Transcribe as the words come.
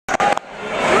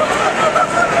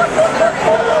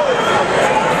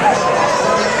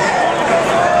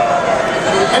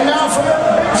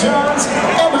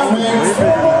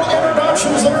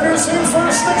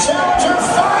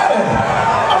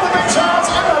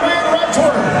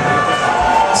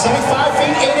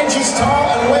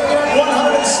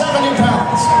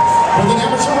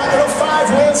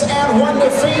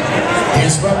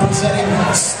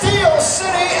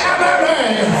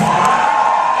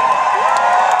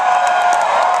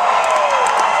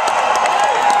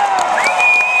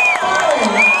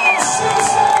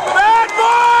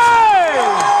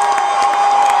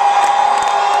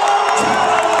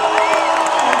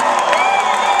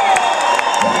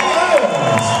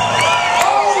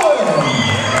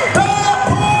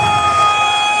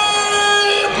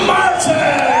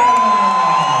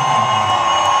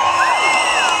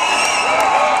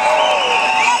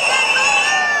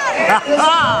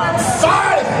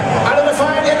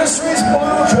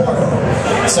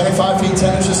75 feet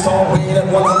 10 inches tall, weighing at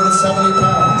 170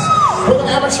 pounds. With an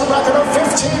amateur record of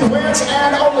 15 wins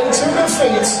and only 2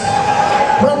 defeats.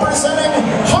 Representing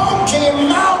Honky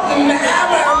Mountain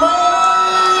MMA.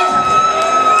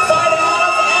 Fighting out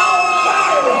of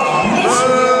Elmira,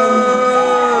 Michigan.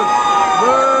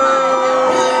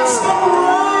 He is the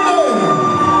reigning,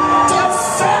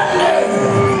 defending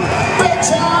Big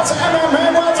John's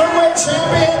MMA welterweight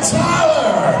champion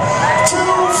Tyler.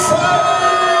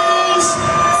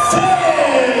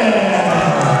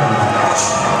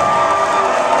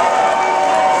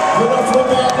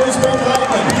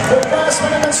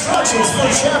 Instructions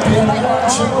for champion and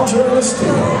challenger in the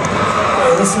studio.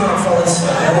 Hey, listen up, fellas. I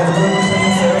have a good,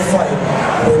 clean, fair fight.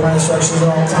 Obey my instructions at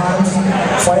all times.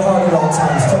 Fight hard at all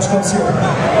times. Touch gloves here.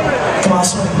 Come on,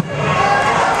 swing.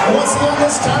 And once again,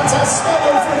 this contest is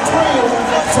scheduled for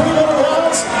 3-minute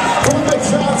rounds for the Big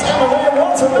John's MMA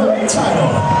welterweight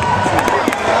title.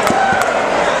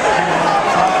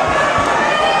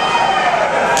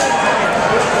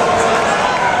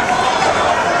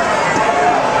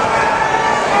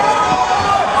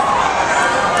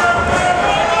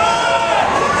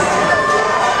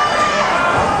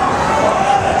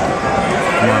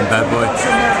 Bad boy.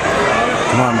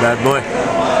 Come on, bad boy.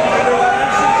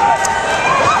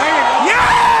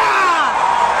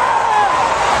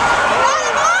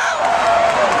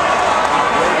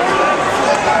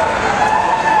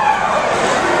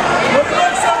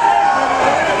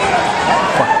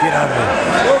 Fuck, get out of there.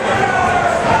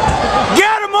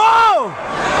 Get him all!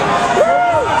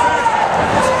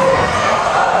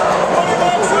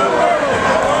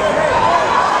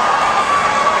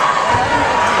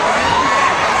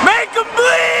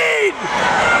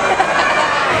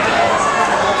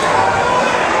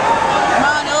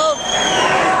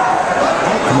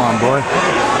 Boy.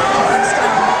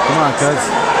 Come on, cuz.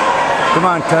 Come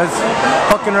on, cuz.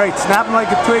 Fucking right. Snap him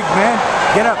like a twig, man.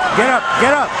 Get up, get up,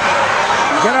 get up.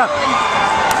 Get up.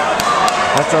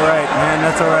 That's alright, man.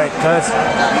 That's alright, cuz.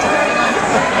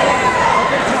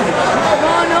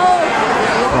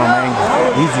 Come on, man.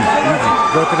 Easy, easy.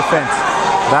 Go to the fence.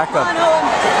 Back up.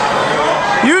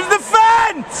 Use the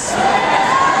fence!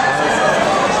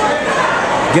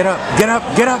 Get up, get up,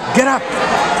 get up, get up.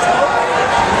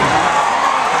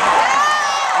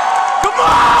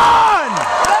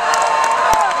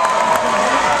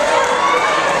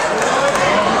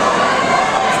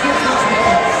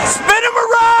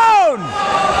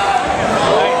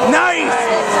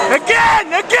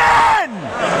 Again!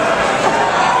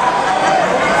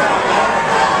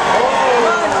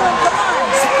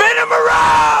 Spin him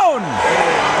around!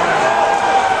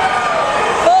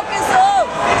 Focus up!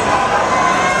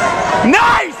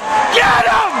 Nice! Get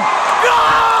him! Go!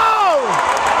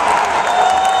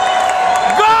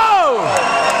 Go!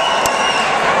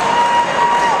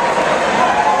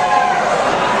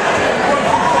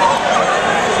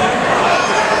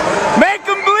 Make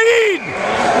him bleed!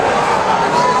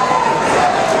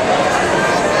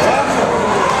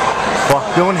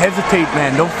 Don't hesitate,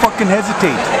 man. Don't fucking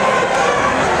hesitate.